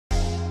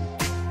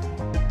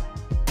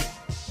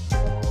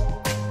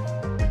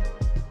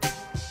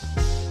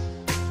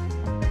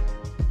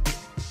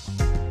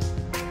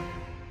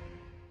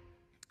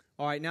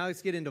All right, now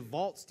let's get into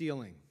vault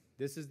stealing.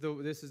 This is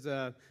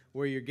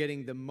where you're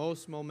getting the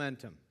most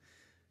momentum.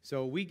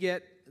 So we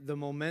get the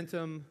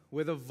momentum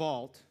with a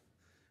vault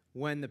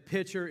when the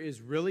pitcher is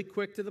really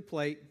quick to the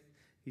plate.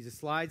 He's a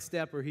slide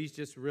stepper. He's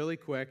just really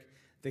quick.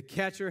 The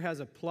catcher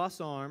has a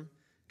plus arm.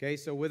 Okay,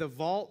 so with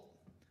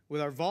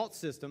our vault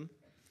system,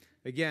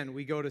 again,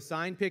 we go to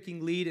sign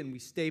picking lead and we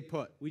stay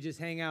put. We just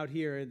hang out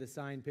here in the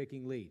sign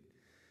picking lead.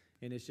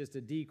 And it's just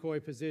a decoy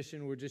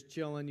position. We're just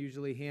chilling,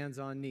 usually hands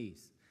on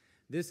knees.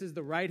 This is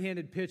the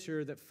right-handed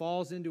pitcher that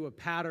falls into a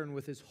pattern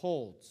with his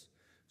holds.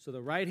 So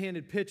the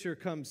right-handed pitcher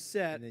comes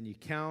set, and then you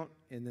count,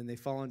 and then they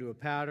fall into a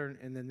pattern,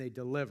 and then they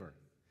deliver.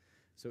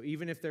 So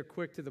even if they're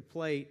quick to the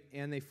plate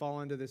and they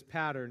fall into this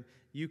pattern,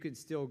 you can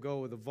still go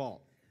with a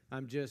vault.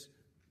 I'm just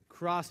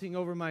crossing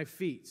over my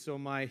feet. So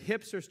my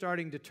hips are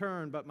starting to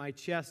turn, but my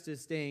chest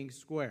is staying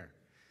square.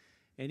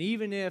 And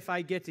even if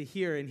I get to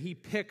here and he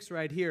picks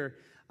right here,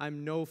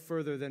 I'm no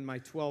further than my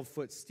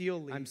 12-foot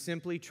steal lead. I'm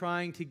simply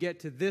trying to get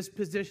to this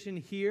position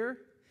here,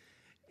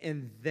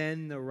 and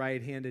then the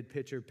right-handed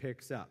pitcher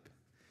picks up.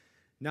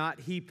 Not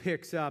he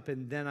picks up,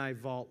 and then I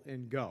vault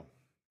and go.